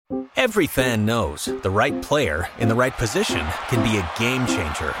Every fan knows the right player in the right position can be a game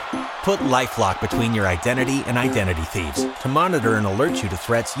changer. Put LifeLock between your identity and identity thieves to monitor and alert you to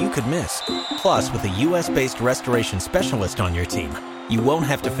threats you could miss. Plus, with a U.S.-based restoration specialist on your team, you won't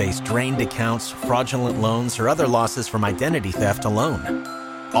have to face drained accounts, fraudulent loans, or other losses from identity theft alone.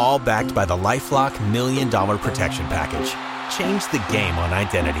 All backed by the LifeLock $1 Million Protection Package. Change the game on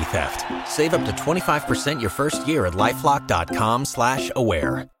identity theft. Save up to 25% your first year at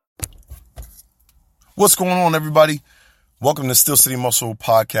LifeLock.com/aware. What's going on, everybody? Welcome to Steel City Muscle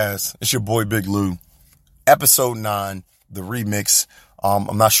Podcast. It's your boy, Big Lou. Episode 9, the remix.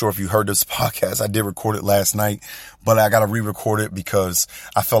 I'm not sure if you heard this podcast. I did record it last night, but I got to re-record it because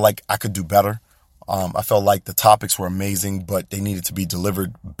I felt like I could do better. I felt like the topics were amazing, but they needed to be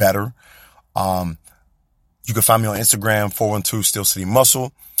delivered better. You can find me on Instagram, 412 Steel City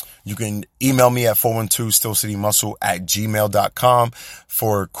Muscle. You can email me at 412steelcitymuscle@gmail.com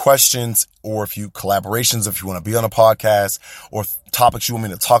for questions or if you collaborations, if you want to be on a podcast or topics you want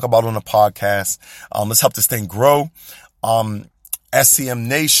me to talk about on a podcast. Let's help this thing grow. SCM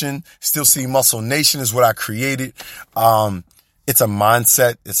Nation, Steel City Muscle Nation is what I created. It's a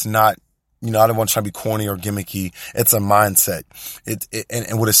mindset. It's not, I don't want to try to be corny or gimmicky. It's a mindset.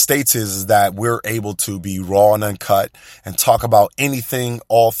 And what it states is that we're able to be raw and uncut and talk about anything,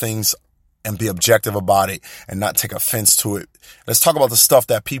 all things, and be objective about it and not take offense to it. Let's talk about the stuff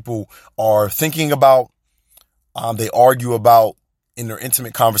that people are thinking about, they argue about in their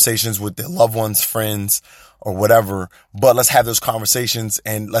intimate conversations with their loved ones, friends, or whatever. But let's have those conversations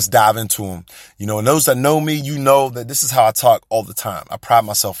and let's dive into them. And those that know me, you know that this is how I talk all the time. I pride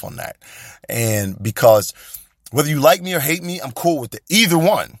myself on that. And because whether you like me or hate me, I'm cool with it. Either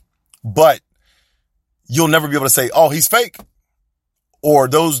one. But you'll never be able to say, oh, he's fake. Or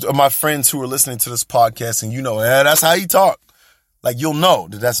those are my friends who are listening to this podcast and that's how he talk. Like, you'll know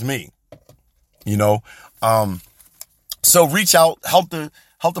that that's me. So reach out, help the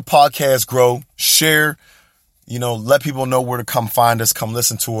podcast grow, share, let people know where to come find us, come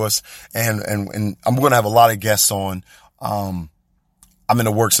listen to us. And I'm going to have a lot of guests on. I'm in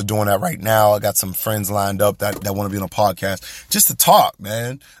the works of doing that right now. I got some friends lined up that want to be on a podcast just to talk,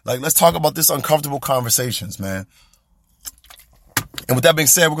 man. Like, let's talk about this uncomfortable conversations, man. And with that being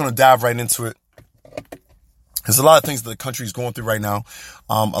said, we're going to dive right into it. There's a lot of things that the country is going through right now.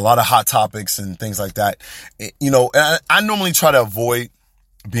 A lot of hot topics and things like that. And I normally try to avoid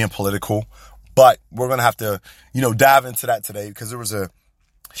being political, but we're going to have to, dive into that today because there was a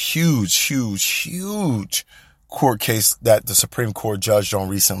huge court case that the Supreme Court judged on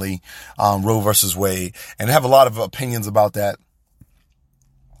recently, Roe versus Wade. And I have a lot of opinions about that.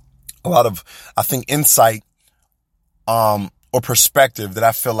 A lot of, I think, insight, or perspective that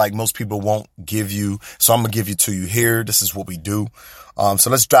I feel like most people won't give you. So I'm going to give it to you here. This is what we do. So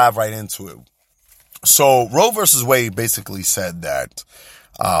let's dive right into it. So Roe versus Wade basically said that,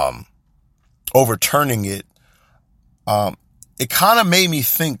 overturning it, it kind of made me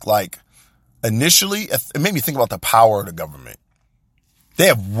think like initially, it made me think about the power of the government. They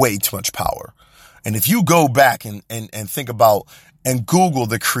have way too much power. And if you go back and think about and Google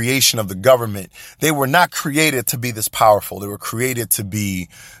the creation of the government, they were not created to be this powerful. They were created to be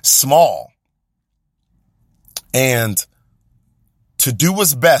small and to do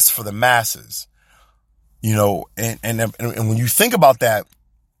what's best for the masses, and when you think about that,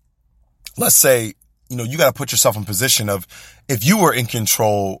 let's say, you got to put yourself in position of if you were in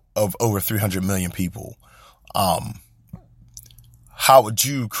control of over 300 million people, how would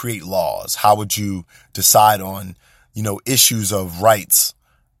you create laws? How would you decide on issues of rights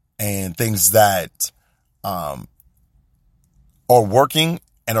and things that are working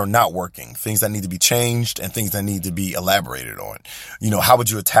and are not working, things that need to be changed and things that need to be elaborated on. How would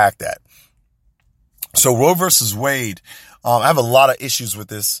you attack that? So Roe versus Wade, I have a lot of issues with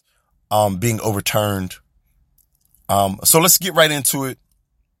this being overturned. So let's get right into it.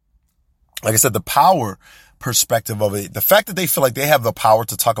 Like I said, the power perspective of it, the fact that they feel like they have the power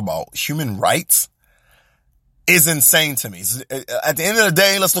to talk about human rights is insane to me. At the end of the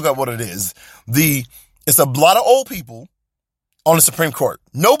day, let's look at what it is. It's a lot of old people on the Supreme Court.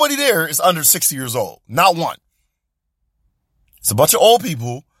 Nobody there is under 60 years old. Not one. It's a bunch of old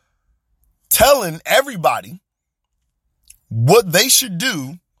people telling everybody what they should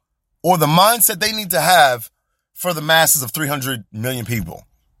do or the mindset they need to have for the masses of 300 million people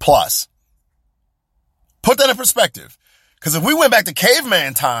plus. Put that in perspective. Because if we went back to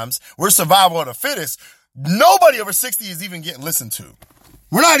caveman times, we're survival of the fittest. Nobody over 60 is even getting listened to.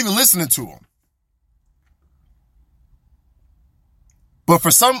 We're not even listening to them. But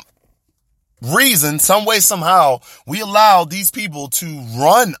for some reason, some way, somehow, we allow these people to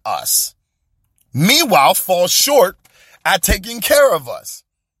run us. Meanwhile, fall short at taking care of us.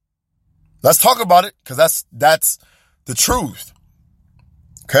 Let's talk about it, because that's the truth.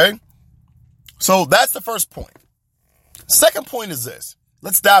 Okay? So that's the first point. Second point is this.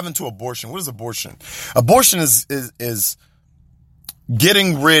 Let's dive into abortion. What is abortion? Abortion is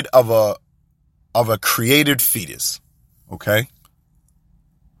getting rid of a created fetus. Okay?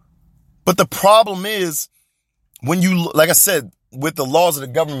 But the problem is, when you, like I said, with the laws of the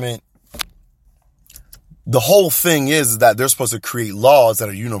government, the whole thing is that they're supposed to create laws that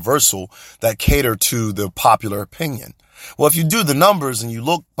are universal, that cater to the popular opinion. Well, if you do the numbers and you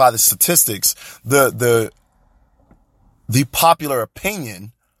look by the statistics, the popular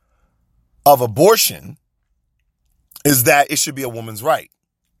opinion of abortion is that it should be a woman's right.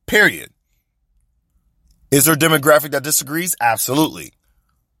 Period. Is there a demographic that disagrees? Absolutely.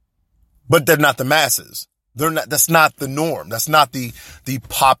 But they're not the masses. That's not the norm. That's not the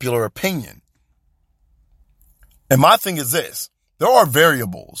popular opinion. And my thing is this. There are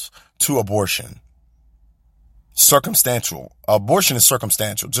variables to abortion. Circumstantial. Abortion is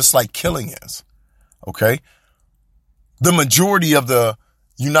circumstantial, just like killing is. Okay? The majority of the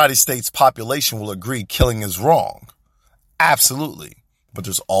United States population will agree killing is wrong. Absolutely. But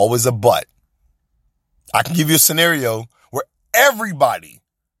there's always a but. I can give you a scenario where everybody,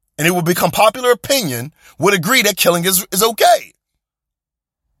 and it will become popular opinion, would agree that killing is okay.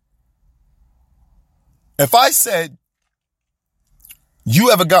 If I said, you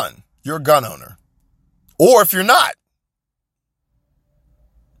have a gun, you're a gun owner, or if you're not,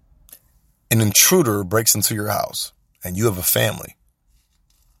 an intruder breaks into your house and you have a family,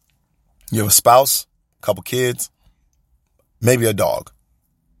 you have a spouse, a couple kids, maybe a dog.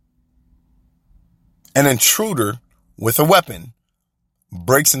 An intruder with a weapon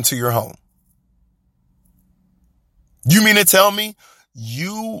breaks into your home. You mean to tell me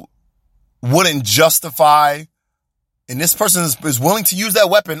you wouldn't justify, and this person is willing to use that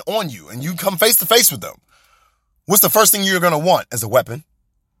weapon on you, and you come face to face with them? What's the first thing you're going to want as a weapon?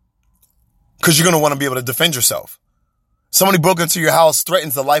 Because you're going to want to be able to defend yourself. Somebody broke into your house,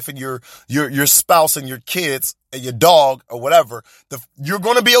 threatens the life of your spouse and your kids and your dog or whatever. You're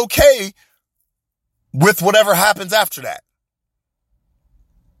going to be okay with whatever happens after that.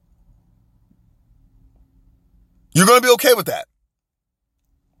 You're going to be okay with that.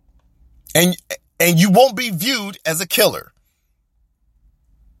 And you won't be viewed as a killer.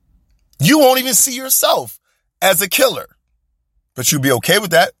 You won't even see yourself as a killer. But you'll be okay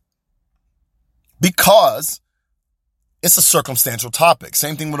with that because it's a circumstantial topic.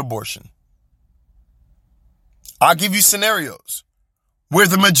 Same thing with abortion. I'll give you scenarios where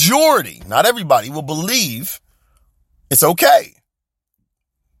the majority, not everybody, will believe it's okay.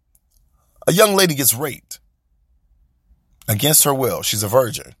 A young lady gets raped against her will. She's a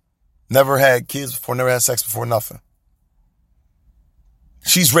virgin. Never had kids before, never had sex before, nothing.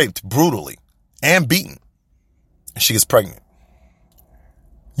 She's raped brutally and beaten. And she gets pregnant.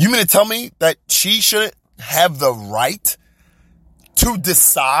 You mean to tell me that she shouldn't have the right to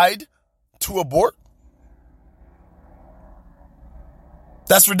decide to abort?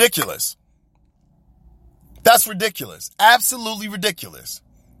 That's ridiculous. That's ridiculous. Absolutely ridiculous.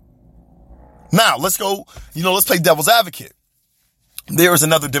 Now, let's play devil's advocate. There is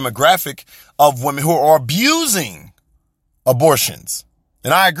another demographic of women who are abusing abortions.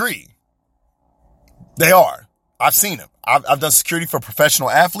 And I agree. They are. I've seen them. I've done security for professional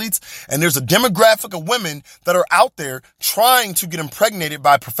athletes, and there's a demographic of women that are out there trying to get impregnated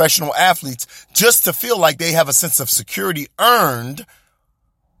by professional athletes just to feel like they have a sense of security earned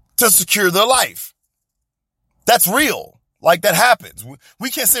to secure their life. That's real. Like, that happens. We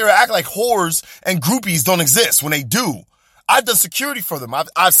can't sit here and act like whores and groupies don't exist when they do. I've done security for them.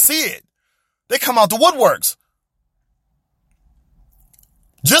 I see it. They come out the woodworks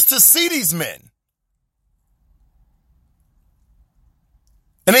just to see these men.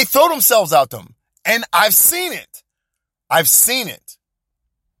 And they throw themselves at them. And I've seen it. I've seen it.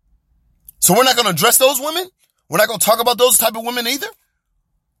 So we're not going to address those women? We're not going to talk about those type of women either?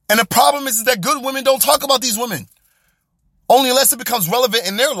 And the problem is that good women don't talk about these women. Only unless it becomes relevant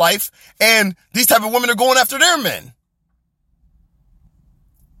in their life and these type of women are going after their men.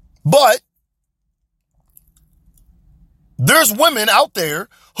 But there's women out there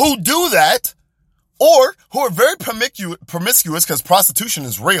who do that, or who are very promiscuous because prostitution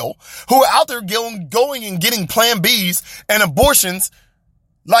is real, who are out there going and getting Plan Bs and abortions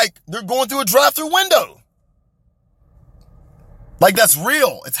like they're going through a drive-through window. Like, that's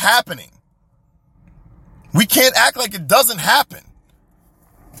real. It's happening. We can't act like it doesn't happen.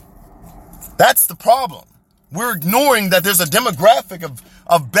 That's the problem. We're ignoring that there's a demographic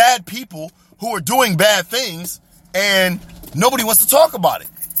of bad people who are doing bad things, and nobody wants to talk about it.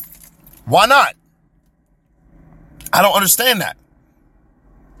 Why not? I don't understand that.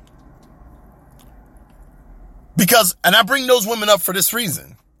 Because, and I bring those women up for this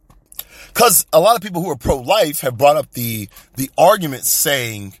reason. Because a lot of people who are pro-life have brought up the argument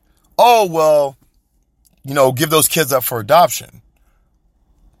saying, oh, well, you know, give those kids up for adoption.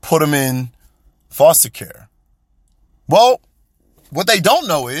 Put them in foster care. Well, what they don't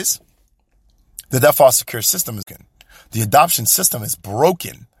know is that foster care system is broken. The adoption system is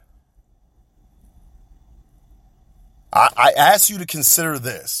broken. I ask you to consider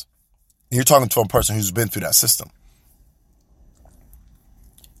this. You're talking to a person who's been through that system.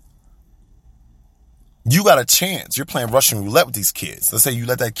 You got a chance. You're playing Russian roulette with these kids. Let's say you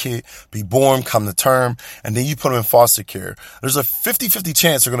let that kid be born, come to term, and then you put them in foster care. There's a 50-50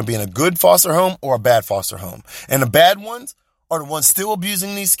 chance they're going to be in a good foster home or a bad foster home. And the bad ones are the ones still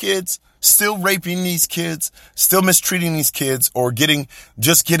abusing these kids, still raping these kids, still mistreating these kids, or getting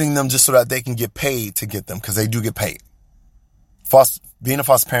them just so that they can get paid to get them, because they do get paid. Being a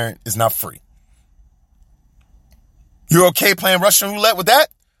foster parent is not free. You're okay playing Russian roulette with that?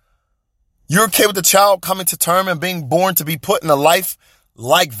 You're okay with the child coming to term and being born to be put in a life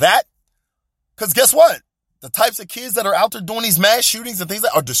like that? Because guess what? The types of kids that are out there doing these mass shootings and things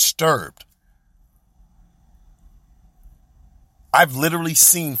like that are disturbed. I've literally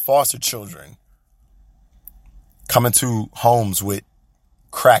seen foster children come into homes with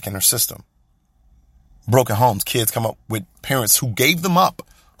crack in their system. Broken homes. Kids come up with parents who gave them up,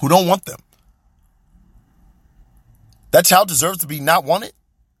 who don't want them. That child deserves to be not wanted?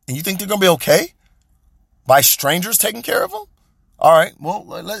 And you think they're going to be okay by strangers taking care of them? All right. Well,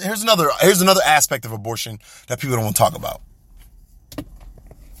 here's another aspect of abortion that people don't want to talk about.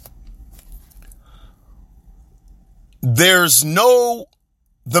 The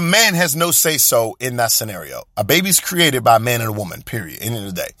man has no say so in that scenario. A baby's created by a man and a woman, period, at the end of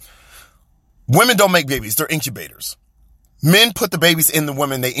the day. Women don't make babies. They're incubators. Men put the babies in the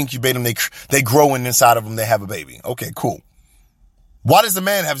women. They incubate them. They grow inside of them. They have a baby. Okay, cool. Why does the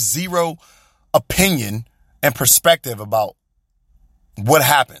man have zero opinion and perspective about what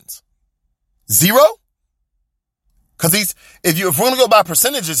happens? Zero? Because if we're going to go by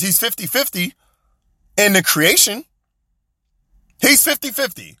percentages, he's 50-50 in the creation. He's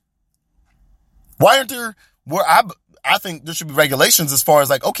 50-50. Why aren't there, I think there should be regulations as far as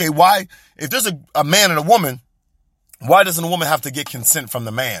like, okay, why, if there's a man and a woman, why doesn't a woman have to get consent from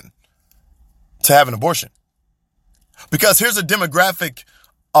the man to have an abortion? Because here's a demographic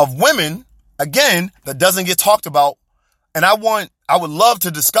of women, again, that doesn't get talked about. And I would love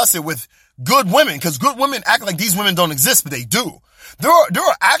to discuss it with good women, because good women act like these women don't exist, but they do. There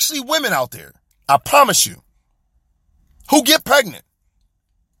are actually women out there, I promise you, who get pregnant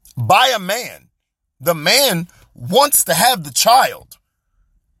by a man. The man wants to have the child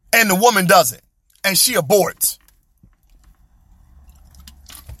and the woman doesn't, and she aborts.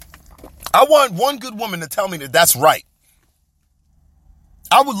 I want one good woman to tell me that that's right.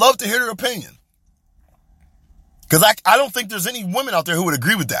 I would love to hear their opinion, because I don't think there's any women out there who would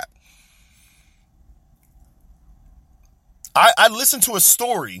agree with that. I listened to a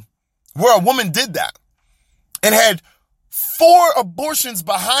story where a woman did that and had 4 abortions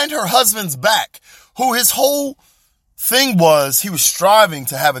behind her husband's back, who his whole thing was he was striving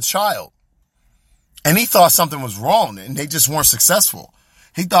to have a child. And he thought something was wrong and they just weren't successful.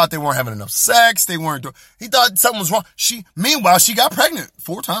 He thought they weren't having enough sex. He thought something was wrong. Meanwhile, she got pregnant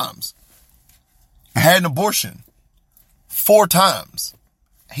 4 times. Had an abortion 4 times.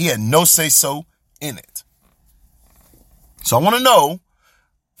 He had no say so in it. So I want to know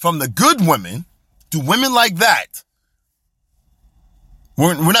from the good women, do women like that?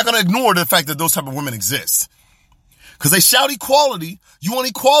 We're not going to ignore the fact that those type of women exist. Because they shout equality. You want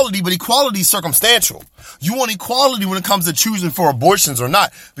equality, but equality is circumstantial. You want equality when it comes to choosing for abortions or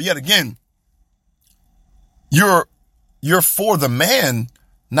not. But yet again, you're for the man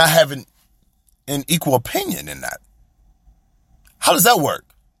not having an equal opinion in that. How does that work?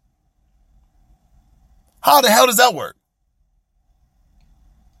 How the hell does that work?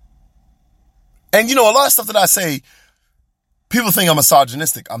 And you know, a lot of stuff that I say, people think I'm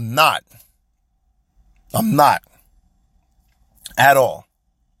misogynistic. I'm not. I'm not. At all.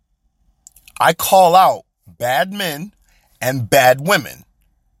 I call out bad men and bad women.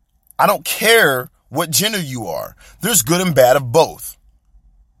 I don't care what gender you are. There's good and bad of both.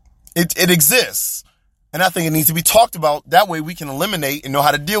 It exists. And I think it needs to be talked about. That way we can eliminate and know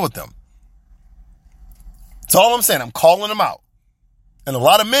how to deal with them. That's all I'm saying. I'm calling them out. And a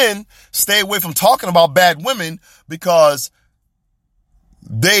lot of men stay away from talking about bad women because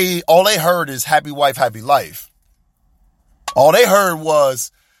all they heard is happy wife, happy life. All they heard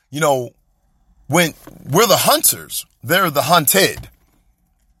was, when we're the hunters, they're the hunted.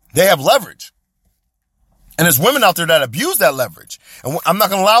 They have leverage. And there's women out there that abuse that leverage. And I'm not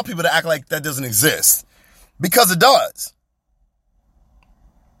going to allow people to act like that doesn't exist, because it does.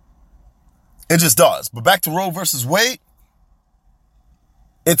 It just does. But back to Roe versus Wade.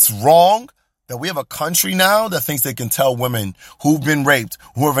 It's wrong that we have a country now that thinks they can tell women who've been raped,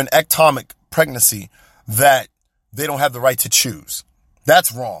 who have an ectopic pregnancy, that they don't have the right to choose.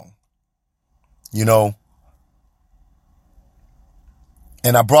 That's wrong.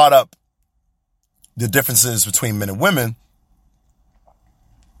 And I brought up the differences between men and women.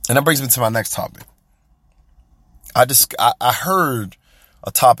 And that brings me to my next topic. I heard a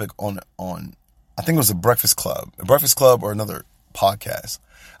topic on I think it was a Breakfast Club or another podcast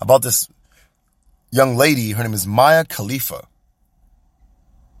about this young lady. Her name is Mia Khalifa.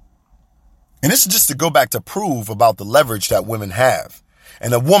 And this is just to go back to prove about the leverage that women have.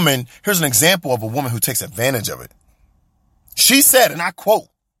 And here's an example of a woman who takes advantage of it. She said, and I quote,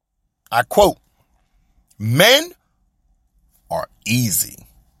 "Men are easy."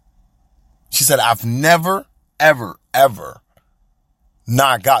 She said, "I've never, ever, ever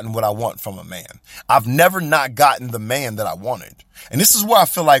not gotten what I want from a man. I've never not gotten the man that I wanted." And this is where I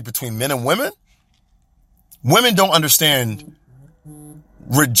feel like between men and women don't understand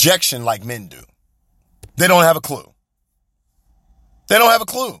rejection like men do. They don't have a clue.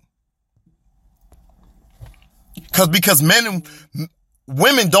 Because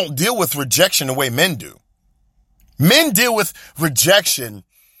women don't deal with rejection the way men do. Men deal with rejection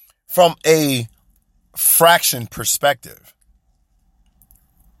from a fraction perspective.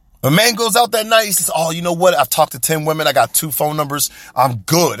 A man goes out that night, he says, "Oh, you know what? I've talked to 10 women. I got 2 phone numbers. I'm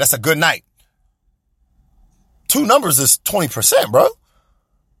good. That's a good night." 2 numbers is 20%, bro.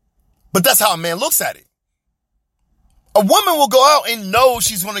 But that's how a man looks at it. A woman will go out and know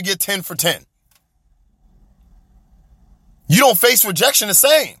she's going to get 10 for 10. You don't face rejection the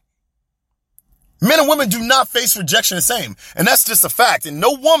same. Men and women do not face rejection the same. And that's just a fact. And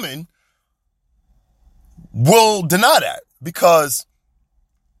no woman will deny that, because,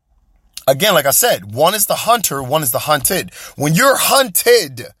 again, like I said, one is the hunter, one is the hunted. When you're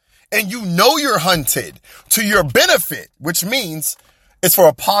hunted and you know you're hunted to your benefit, which means it's for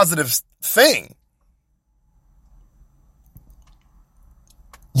a positive thing,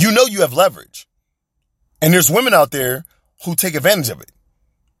 you know you have leverage. And there's women out there who take advantage of it.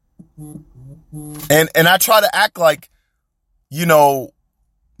 And I try to act like,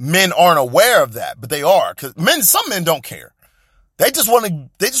 men aren't aware of that, but they are. Because some men don't care. They just want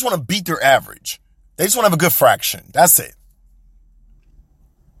to beat their average. They just want to have a good fraction. That's it.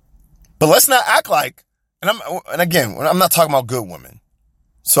 But let's not act like, and again, I'm not talking about good women.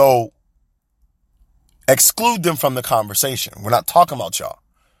 So exclude them from the conversation. We're not talking about y'all.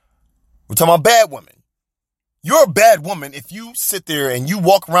 We're talking about bad women. You're a bad woman if you sit there and you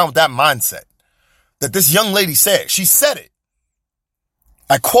walk around with that mindset that this young lady said. She said it.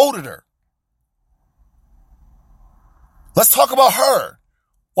 I quoted her. Let's talk about her.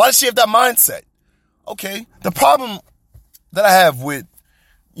 Why does she have that mindset? Okay, the problem that I have with,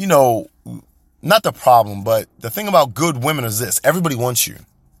 not the problem, but the thing about good women is this. Everybody wants you.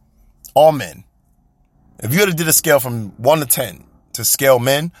 All men. If you had to did a scale from 1 to 10 to scale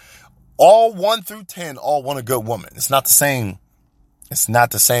men, all 1 through 10 all want a good woman. It's not the same. It's not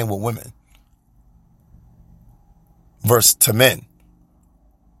the same with women versus to men.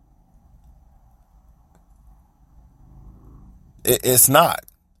 It's not.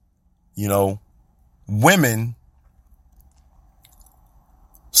 Women,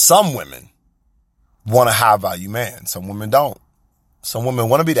 some women want a high value man. Some women don't. Some women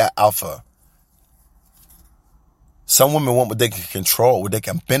want to be that alpha. Some women want what they can control, what they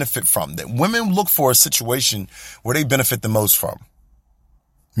can benefit from. That women look for a situation where they benefit the most from.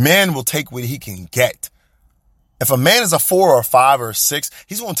 Man will take what he can get. If a man is a 4 or a 5 or a 6,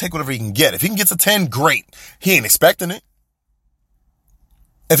 he's going to take whatever he can get. If he can get a 10, great. He ain't expecting it.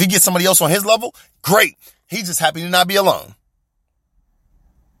 If he gets somebody else on his level, great. He's just happy to not be alone.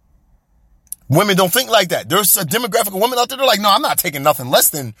 Women don't think like that. There's a demographic of women out there, they're like, no, I'm not taking nothing less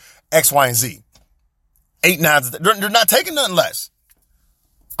than X, Y, and Z. 8, 9, they're not taking nothing less.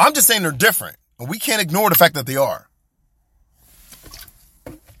 I'm just saying they're different. And we can't ignore the fact that they are.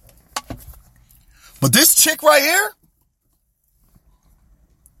 But this chick right here,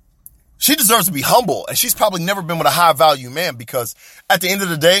 she deserves to be humble. And she's probably never been with a high value man, because at the end of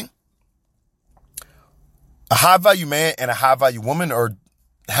the day, A high value man and a high value woman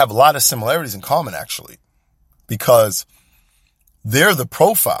have a lot of similarities in common, actually, because they're the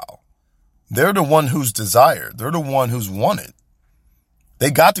profile. They're the one who's desired. They're the one who's wanted.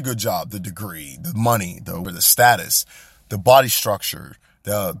 They got the good job, the degree, the money, the status, the body structure,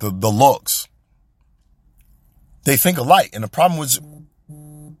 the looks. They think alike. And the problem was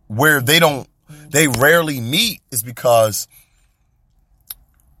where they rarely meet is because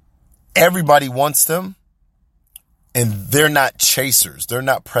everybody wants them and they're not chasers. They're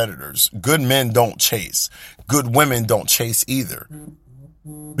not predators. Good men don't chase. Good women don't chase either.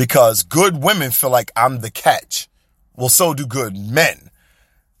 Because good women feel like I'm the catch. Well, so do good men.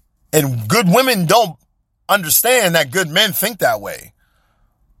 And good women don't understand that good men think that way.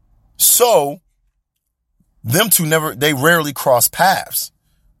 So them two they rarely cross paths.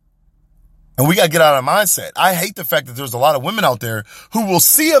 And we got to get out of our mindset. I hate the fact that there's a lot of women out there who will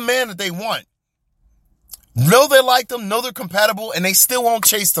see a man that they want, know they like them, know they're compatible, and they still won't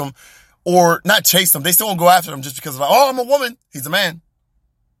chase them, or not chase them. They still won't go after them just because of, oh, I'm a woman. He's a man.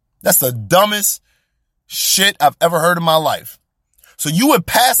 That's the dumbest shit I've ever heard in my life. So you would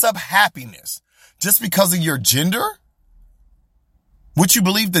pass up happiness just because of your gender? What you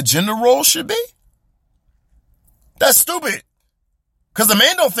believe the gender role should be? That's stupid. Because a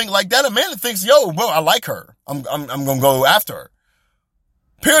man don't think like that. A man thinks, yo, well, I like her. I'm going to go after her.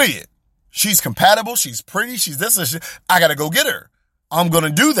 Period. She's compatible. She's pretty. She's this and shit. I got to go get her. I'm going to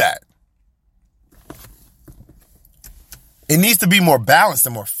do that. It needs to be more balanced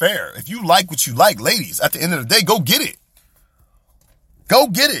and more fair. If you like what you like, ladies, at the end of the day, go get it. Go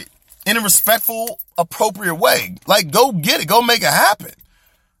get it in a respectful, appropriate way. Like, go get it. Go make it happen.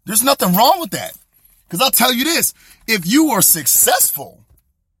 There's nothing wrong with that. Because I'll tell you this. If you are successful,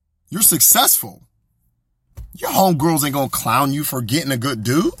 you're successful. Your homegirls ain't going to clown you for getting a good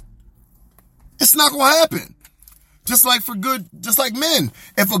dude. It's not going to happen. Just like men.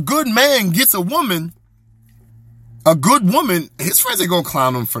 If a good man gets a woman, his friends ain't going to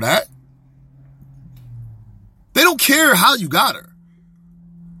clown him for that. They don't care how you got her.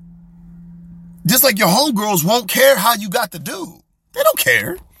 Just like your homegirls won't care how you got the dude. They don't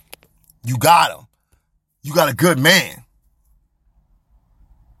care. You got him. You got a good man.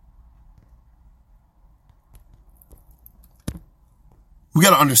 We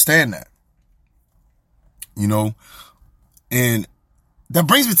got to understand that. You know? And that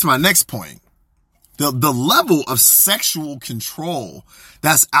brings me to my next point. The level of sexual control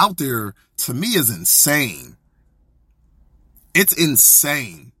that's out there, to me, is insane. It's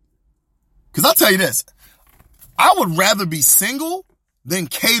insane. Because I'll tell you this. I would rather be single than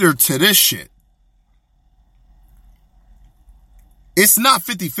cater to this shit. It's not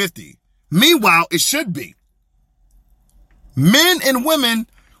 50-50. Meanwhile, it should be. Men and women,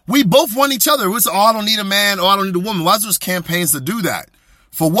 we both want each other. It's, I don't need a man, I don't need a woman. Why is there campaigns to do that?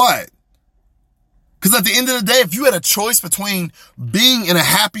 For what? Because at the end of the day, if you had a choice between being in a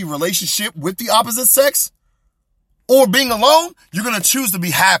happy relationship with the opposite sex or being alone, you're going to choose to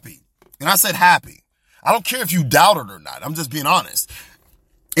be happy. And I said happy. I don't care if you doubt it or not. I'm just being honest.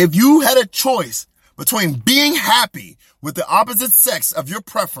 If you had a choice between being happy with the opposite sex of your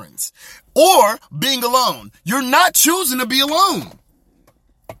preference or being alone, you're not choosing to be alone.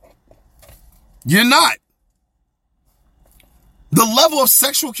 You're not. The level of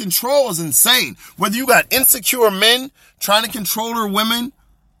sexual control is insane. Whether you got insecure men trying to control their women,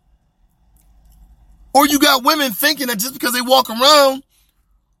 or you got women thinking that just because they walk around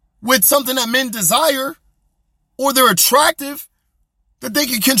with something that men desire, or they're attractive, that they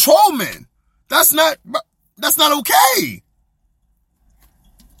can control men. That's not okay.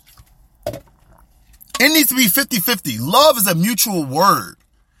 It needs to be 50-50. Love is a mutual word.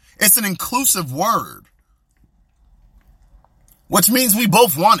 It's an inclusive word, which means we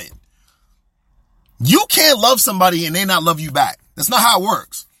both want it. You can't love somebody and they not love you back. That's not how it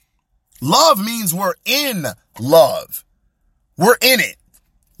works. Love means we're in love. We're in it.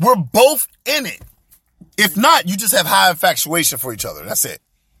 We're both in it. If not, you just have high infatuation for each other. That's it.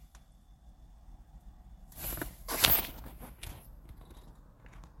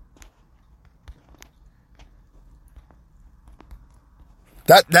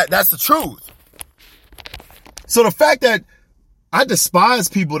 That's the truth. So the fact that I despise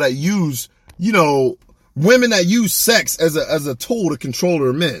people that use, women that use sex as a tool to control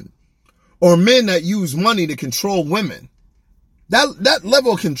their men, or men that use money to control women. That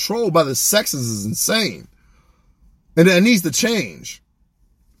level of control by the sexes is insane. And it needs to change.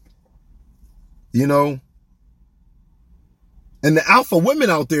 And the alpha women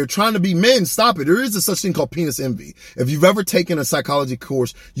out there trying to be men, stop it. There is a such thing called penis envy. If you've ever taken a psychology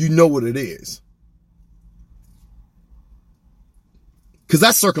course, you know what it is. Because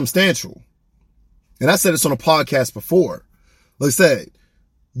that's circumstantial. And I said this on a podcast before. Like I said,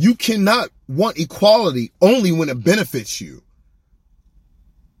 you cannot want equality only when it benefits you.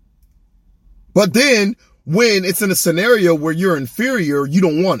 But then when it's in a scenario where you're inferior, you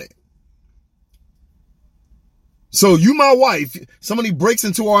don't want it. So you, my wife, somebody breaks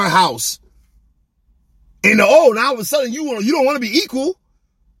into our house and now all of a sudden you don't want to be equal.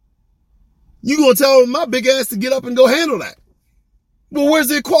 You going to tell my big ass to get up and go handle that. Well, where's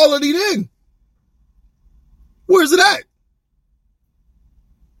the equality then? Where's it at?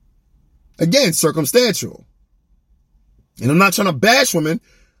 Again, circumstantial. And I'm not trying to bash women.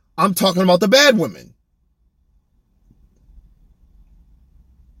 I'm talking about the bad women.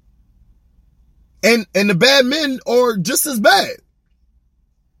 And the bad men are just as bad.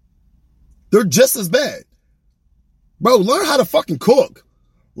 They're just as bad. Bro, learn how to fucking cook.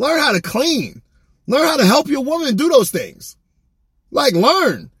 Learn how to clean. Learn how to help your woman do those things. Like,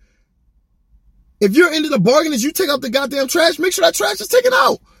 learn. If your end of the bargain is you take out the goddamn trash, make sure that trash is taken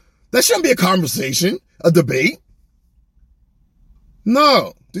out. That shouldn't be a conversation, a debate.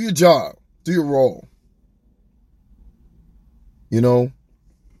 No, do your job. Do your role. You know?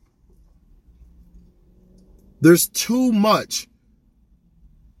 There's too much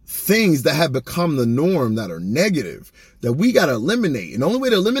things that have become the norm that are negative that we got to eliminate. And the only way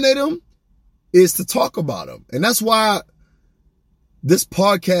to eliminate them is to talk about them. And that's why this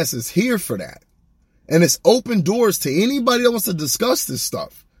podcast is here for that. And it's open doors to anybody that wants to discuss this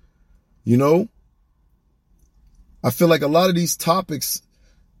stuff. You know? I feel like a lot of these topics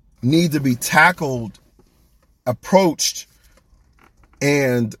need to be tackled, approached,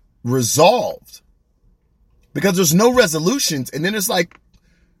 and resolved. Because there's no resolutions. And then it's like,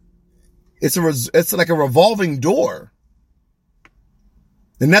 it's like a revolving door.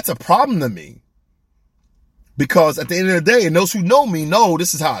 And that's a problem to me. Because at the end of the day, and those who know me know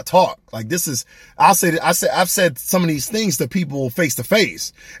this is how I talk. Like I've said some of these things to people face to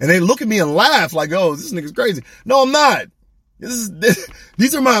face. And they look at me and laugh like, oh, this nigga's crazy. No, I'm not.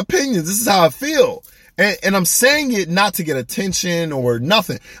 These are my opinions. This is how I feel. And I'm saying it not to get attention or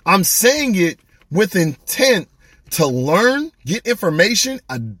nothing. I'm saying it with intent to learn, get information,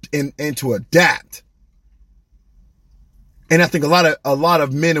 and to adapt. And I think a lot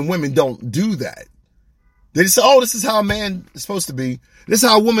of men and women don't do that. They just say, oh, this is how a man is supposed to be. This is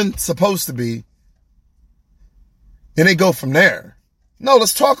how a woman's supposed to be. And they go from there. No,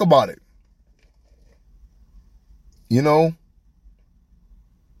 let's talk about it. You know,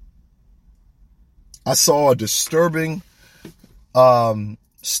 I saw a disturbing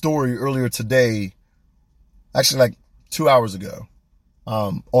story earlier today, actually like 2 hours ago,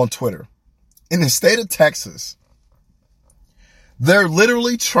 on Twitter. In the state of Texas, they're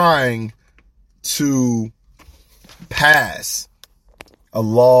literally trying to pass a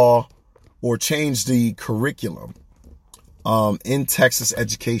law or change the curriculum in Texas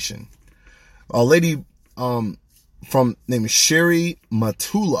education. A lady named Sherry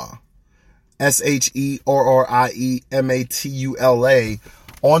Matula, SHERRIEMATULA,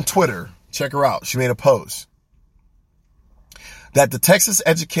 on Twitter. Check her out. She made a post that the Texas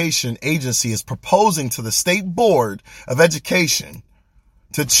Education Agency is proposing to the State Board of Education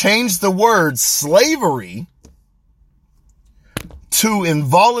to change the word slavery to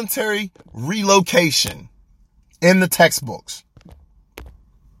involuntary relocation in the textbooks.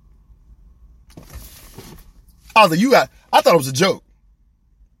 I thought it was a joke.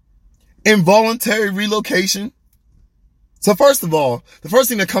 Involuntary relocation. So first of all, the first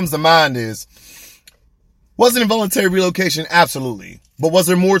thing that comes to mind is, was it involuntary relocation? Absolutely. But was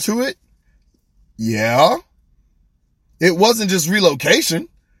there more to it? Yeah. It wasn't just relocation.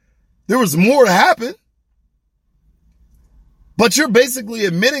 There was more to happen. But you're basically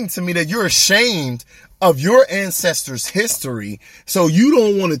admitting to me that you're ashamed of your ancestors' history, so you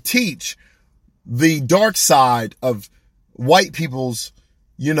don't want to teach the dark side of white people's,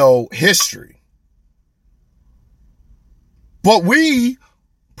 history. But we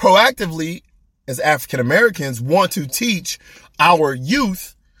proactively, as African Americans, want to teach our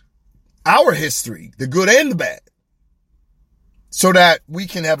youth our history, the good and the bad, so that we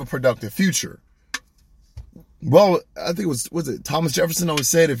can have a productive future. Well, I think was it Thomas Jefferson always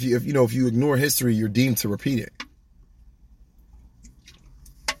said, if you ignore history, you're deemed to repeat it.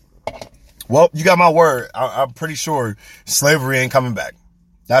 Well, you got my word. I'm pretty sure slavery ain't coming back.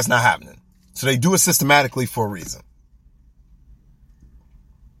 That's not happening. So they do it systematically for a reason.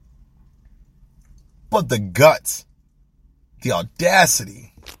 But the guts, the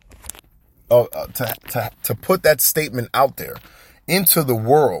audacity to put that statement out there into the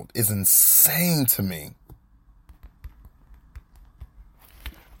world is insane to me.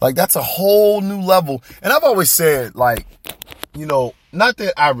 Like, that's a whole new level. And I've always said, like, you know, not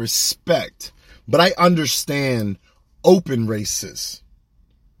that I respect, but I understand open racists.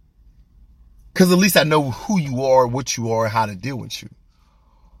 Because at least I know who you are, what you are, how to deal with you.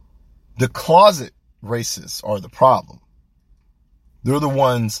 The closet racists are the problem. They're the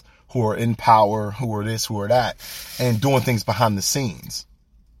ones who are in power, who are this, who are that, and doing things behind the scenes.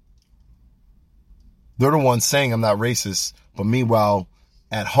 They're the ones saying I'm not racist, but meanwhile,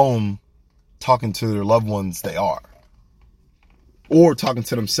 at home, talking to their loved ones, they are. Or talking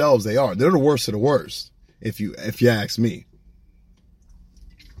to themselves, they are. They're the worst of the worst, if you ask me.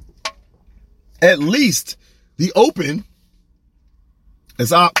 At least the open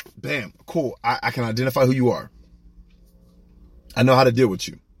is up. Bam, cool. I can identify who you are. I know how to deal with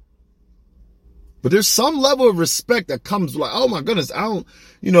you. But there's some level of respect that comes like, oh my goodness, I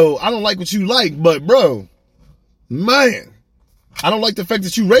don't like what you like, but bro, man, I don't like the fact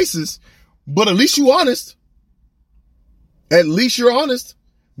that you racist, but at least you honest. At least you're honest.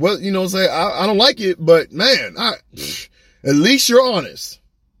 Well, say I don't like it, but man, at least you're honest.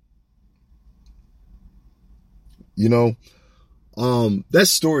 That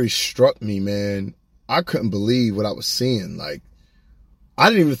story struck me, man. I couldn't believe what I was seeing. Like, I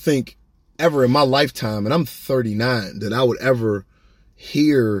didn't even think ever in my lifetime, and I'm 39, that I would ever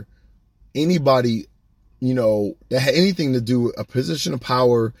hear anybody, that had anything to do with a position of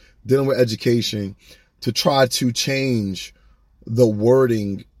power, dealing with education, to try to change the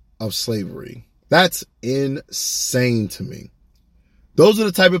wording of slavery. That's insane to me. Those are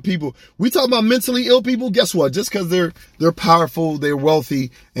the type of people. We talk about mentally ill people. Guess what? Just because they're powerful, they're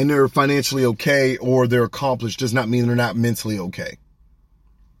wealthy, and they're financially okay, or they're accomplished, does not mean they're not mentally okay.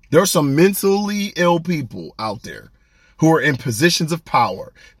 There are some mentally ill people out there who are in positions of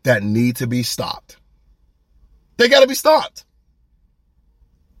power that need to be stopped. They got to be stopped.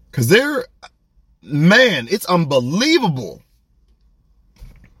 Because it's unbelievable.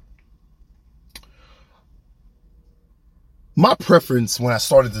 My preference when I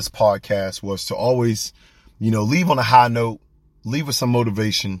started this podcast was to always, leave on a high note, leave with some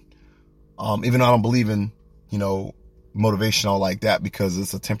motivation. Even though I don't believe in, motivational like that, because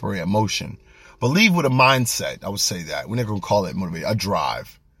it's a temporary emotion. But leave with a mindset. I would say that. We're never going to call it motivation. A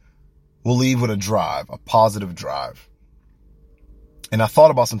drive. We'll leave with a drive, a positive drive. And I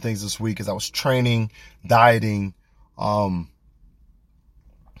thought about some things this week as I was training, dieting. I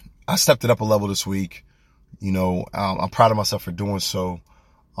stepped it up a level this week. I'm proud of myself for doing so.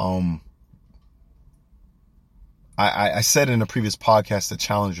 I said in a previous podcast to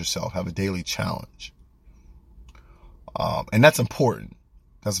challenge yourself, have a daily challenge. And that's important.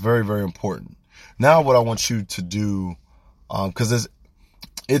 That's very, very important. Now what I want you to do, because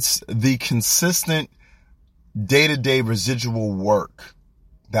it's the consistent day-to-day residual work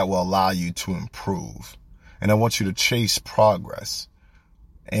that will allow you to improve. And I want you to chase progress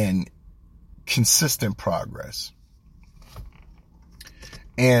and consistent progress.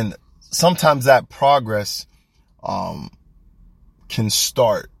 And sometimes that progress can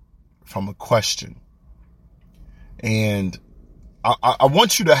start from a question. And I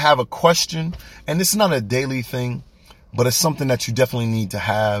want you to have a question, and it's not a daily thing, but it's something that you definitely need to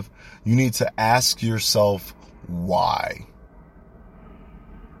have. You need to ask yourself, why?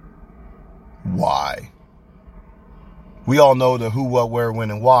 Why? We all know the who, what, where, when,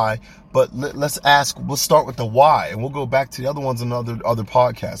 and why, but let's start with the why, and we'll go back to the other ones in other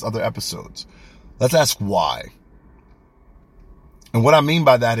podcasts, other episodes. Let's ask why. And what I mean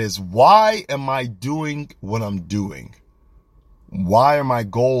by that is, why am I doing what I'm doing? Why are my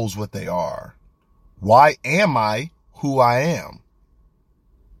goals what they are? Why am I who I am?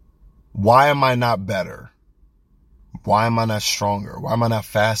 Why am I not better? Why am I not stronger? Why am I not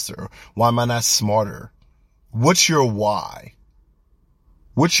faster? Why am I not smarter? What's your why?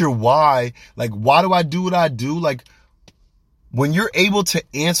 What's your why? Like, why do I do what I do? Like, when you're able to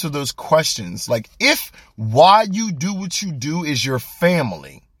answer those questions, like if why you do what you do is your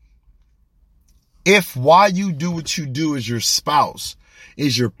family, if why you do what you do is your spouse,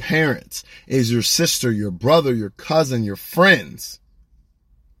 is your parents, is your sister, your brother, your cousin, your friends,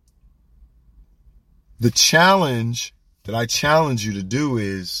 the challenge that I challenge you to do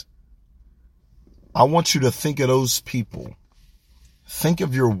is, I want you to think of those people. Think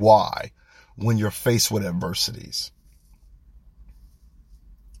of your why when you're faced with adversities.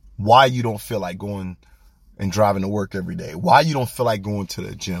 Why you don't feel like going and driving to work every day. Why you don't feel like going to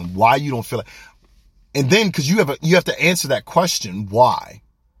the gym. Why you don't feel like... And then, because you have to answer that question, why?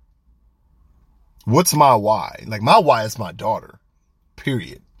 What's my why? Like, my why is my daughter,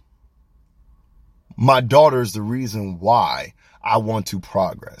 period. My daughter is the reason why I want to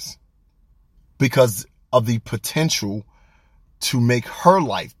progress because of the potential to make her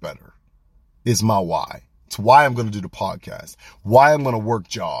life better is my why. It's why I'm going to do the podcast, why I'm going to work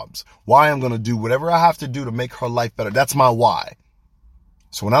jobs, why I'm going to do whatever I have to do to make her life better. That's my why.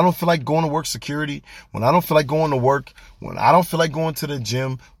 So when I don't feel like going to work security, when I don't feel like going to work, when I don't feel like going to the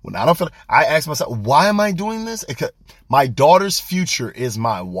gym, I ask myself, why am I doing this? My daughter's future is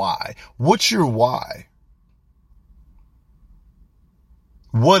my why. What's your why?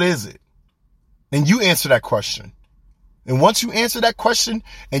 What is it? And you answer that question. And once you answer that question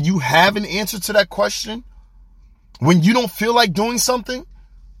and you have an answer to that question, when you don't feel like doing something,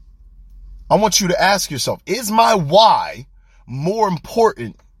 I want you to ask yourself, is my why more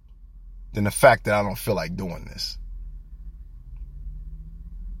important than the fact that I don't feel like doing this?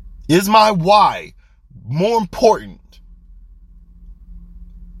 Is my why more important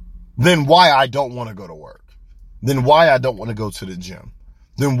than why I don't want to go to work? Than why I don't want to go to the gym?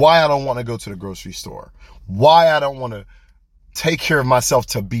 Than why I don't want to go to the grocery store? Why I don't want to take care of myself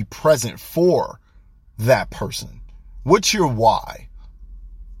to be present for that person? What's your why?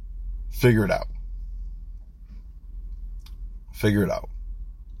 Figure it out. Figure it out.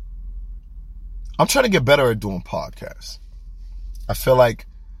 I'm trying to get better at doing podcasts. I feel like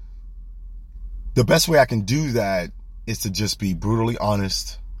the best way I can do that is to just be brutally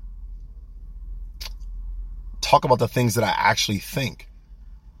honest. Talk about the things that I actually think.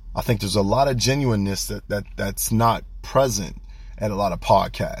 I think there's a lot of genuineness that's not present at a lot of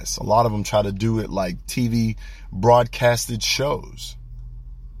podcasts. A lot of them try to do it like TV broadcasted shows.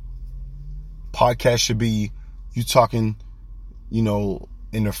 Podcast should be you talking, in a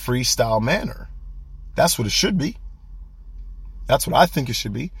freestyle manner. That's what it should be. That's what I think it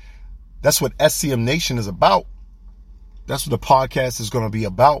should be. That's what SCM Nation is about. That's what the podcast is going to be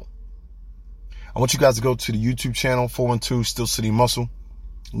about. I want you guys to go to the YouTube channel, 412 Still City Muscle.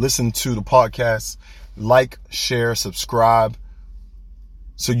 Listen to the podcast. Like, share, subscribe.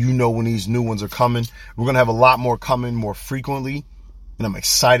 So you know when these new ones are coming. We're going to have a lot more coming more frequently. And I'm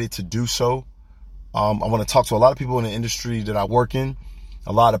excited to do so. I want to talk to a lot of people in the industry that I work in.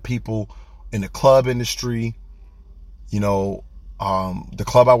 A lot of people in the club industry. The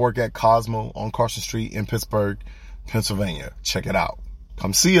club I work at, Cosmo, on Carson Street in Pittsburgh, Pennsylvania. Check it out.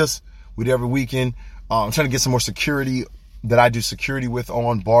 Come see us. We do every weekend. I'm trying to get some more security that I do security with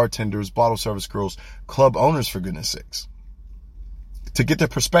on bartenders, bottle service girls, club owners, for goodness sakes, to get their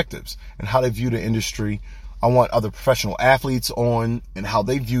perspectives and how they view the industry. I want other professional athletes on and how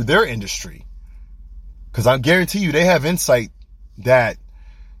they view their industry. Because I guarantee you they have insight that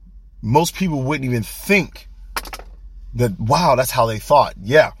most people wouldn't even think that, wow, that's how they thought.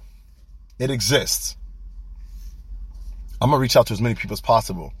 Yeah, it exists. I'm going to reach out to as many people as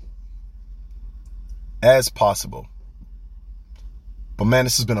possible. But man,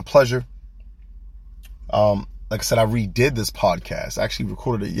 this has been a pleasure. Like I said, I redid this podcast. I actually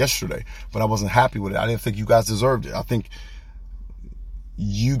recorded it yesterday, but I wasn't happy with it. I didn't think you guys deserved it. I think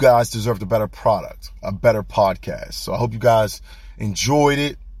you guys deserved a better product, a better podcast. So I hope you guys enjoyed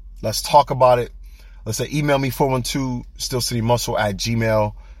it. Let's talk about it. Let's say email me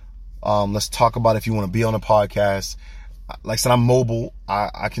 412stillcitymuscle@gmail. Let's talk about if you want to be on a podcast. Like I said, I'm mobile.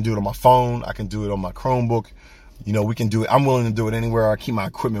 I can do it on my phone. I can do it on my Chromebook. We can do it. I'm willing to do it anywhere. I keep my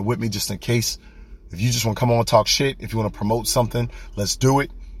equipment with me just in case. If you just want to come on and talk shit, if you want to promote something, let's do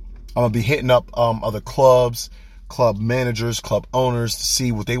it. I'm going to be hitting up other clubs, club managers, club owners to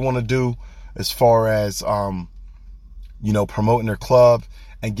see what they want to do as far as, promoting their club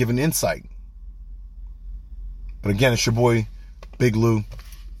and giving insight. But again, it's your boy, Big Lou.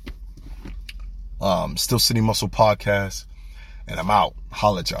 Still City Muscle Podcast. And I'm out.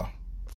 Holla at y'all.